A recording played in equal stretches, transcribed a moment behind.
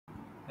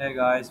Hey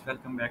guys,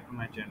 welcome back to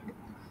my channel.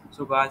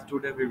 So guys,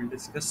 today we will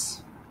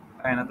discuss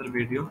another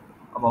video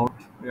about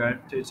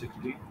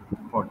BSC-20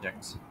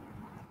 projects.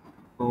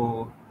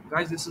 So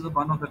guys, this is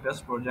one of the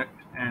best project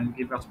and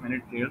give us many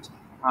details.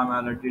 I'm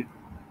already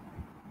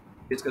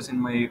discussing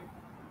my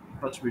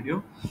first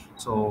video.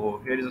 So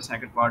here is the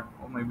second part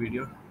of my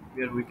video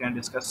where we can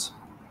discuss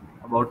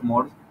about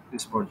more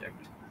this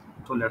project.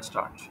 So let's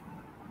start.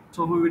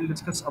 So we will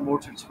discuss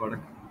about its work.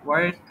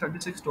 Why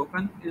 36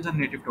 token is a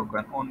native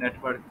token on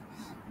network.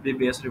 The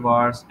base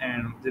rewards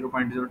and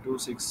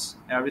 0.026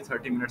 every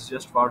 30 minutes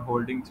just for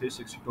holding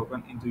 360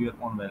 token into your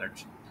own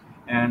wallet.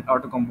 And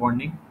auto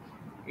compounding.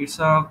 It's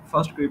a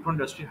first crypto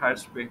industry higher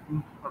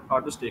staking,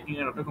 auto staking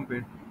and auto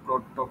compounding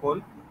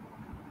protocol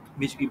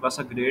which give us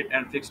a great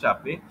and fixed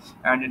API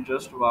and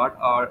interest reward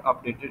are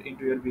updated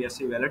into your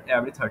BSC wallet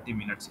every 30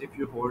 minutes if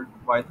you hold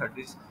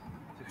Y36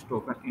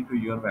 token into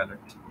your wallet.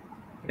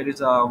 Here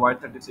is a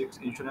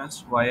Y36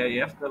 insurance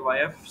YIF. The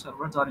YIF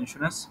servers are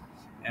insurance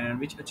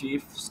and which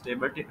achieve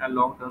stability and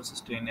long-term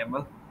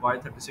sustainable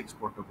Y36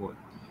 protocol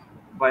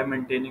by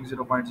maintaining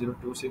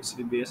 0.026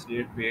 rebase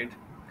rate paid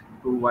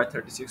to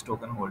Y36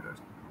 token holders.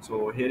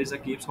 So here is a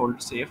keeps holder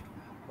safe.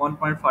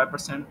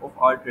 1.5% of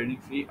all trading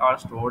fee are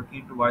stored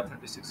into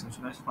Y36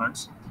 insurance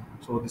funds.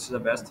 So this is the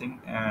best thing,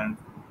 and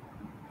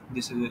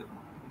this is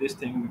this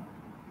thing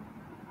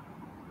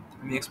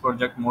makes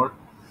project more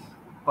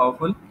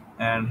powerful.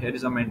 And here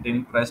is a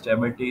maintaining price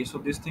stability. So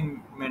this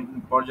thing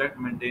project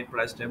maintain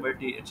price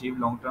stability, achieve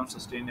long-term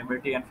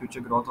sustainability and future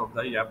growth of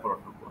the YAP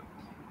protocol,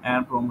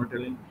 and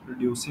promoting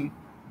reducing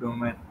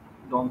domain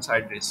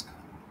downside risk.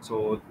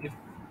 So if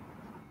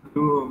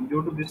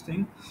due to this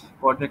thing,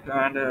 project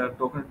and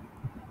token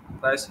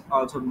price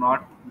also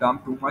not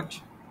dump too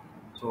much.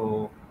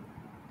 So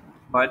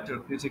by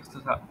 36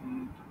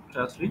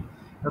 Treasury,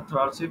 the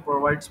Treasury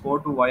provides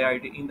support to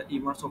YID in the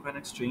events of an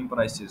extreme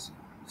prices.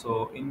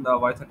 So in the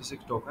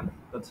Y36 token,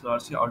 the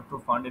Treasury also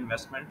fund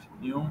investment,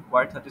 new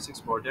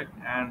Y36 project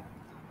and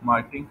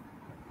marketing.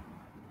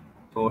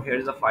 So here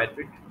is a fire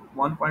pit.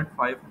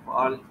 1.5 of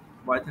all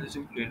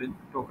Y36 traded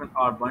token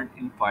are burnt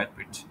in fire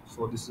pits.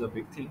 So this is a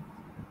big thing.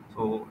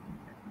 So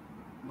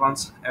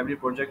once every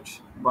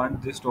project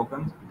burns this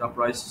token, the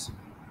price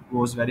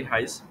goes very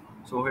high.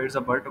 So here's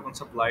a bird token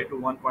supply to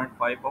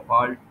 1.5 of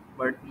all,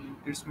 but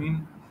it's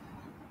mean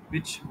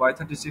which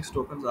Y36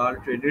 tokens are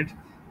traded.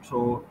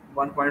 So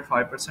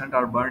 1.5%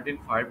 are burnt in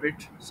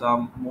Firebit.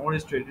 Some more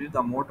is traded,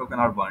 the more token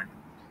are burnt.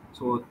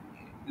 So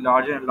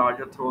larger and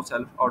larger through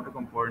self auto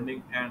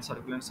compounding and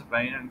circulant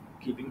supply and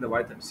keeping the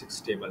Y36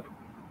 stable.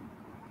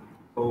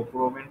 So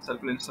prevent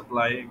circulant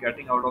supply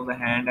getting out of the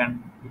hand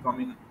and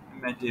becoming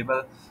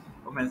manageable,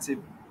 offensive,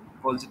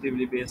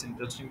 positively based,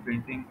 interesting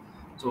printing.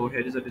 So here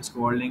is a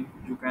Discord link.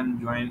 You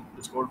can join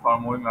Discord for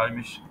more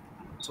information.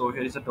 So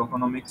here is the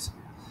tokenomics.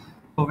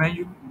 So when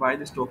you buy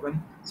this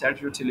token,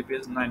 set your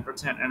CLPS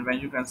 9%, and when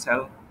you can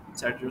sell,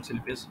 set your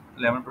CLPS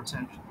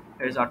 11%.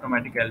 There is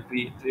automatic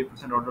LP,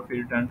 3% order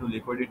fee return to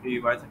liquidity,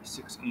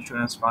 Y36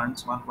 insurance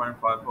funds,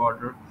 1.5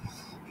 order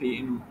fee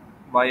in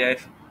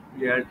YIF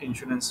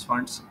insurance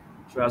funds,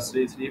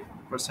 Treasury,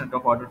 3%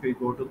 of order fee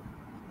go to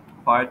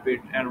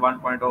Firebit, and 1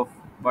 point of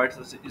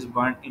Y36 is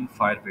burned in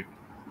Firebit.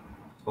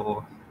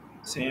 So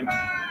same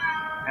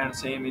and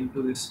same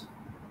into this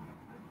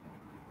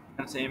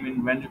and same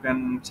in when you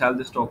can sell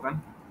this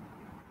token.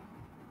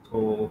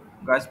 So,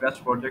 guys,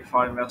 best project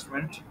for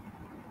investment.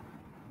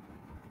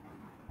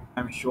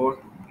 I'm sure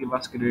give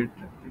us great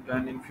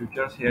return in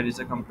futures. Here is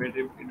a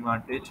competitive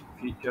advantage.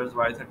 Features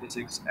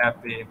Y36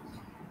 APA,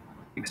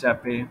 fixed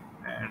APA,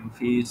 and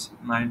fees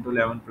 9 to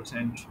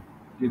 11%.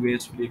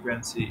 Rebase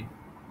frequency.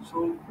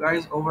 So,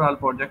 guys, overall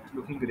project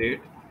looking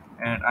great,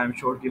 and I'm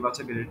sure give us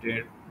a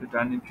great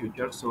return in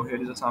future. So, here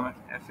is a some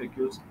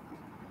FAQs.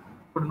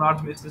 Do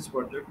not miss this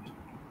project.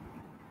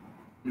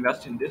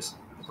 Invest in this.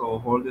 So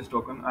hold this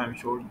token. I'm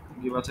sure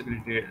give us a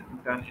great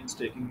return in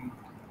staking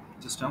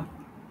system.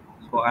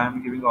 So I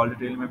am giving all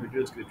detail in my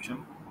video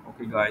description.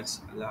 Okay,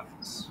 guys, Allah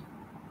Hafiz.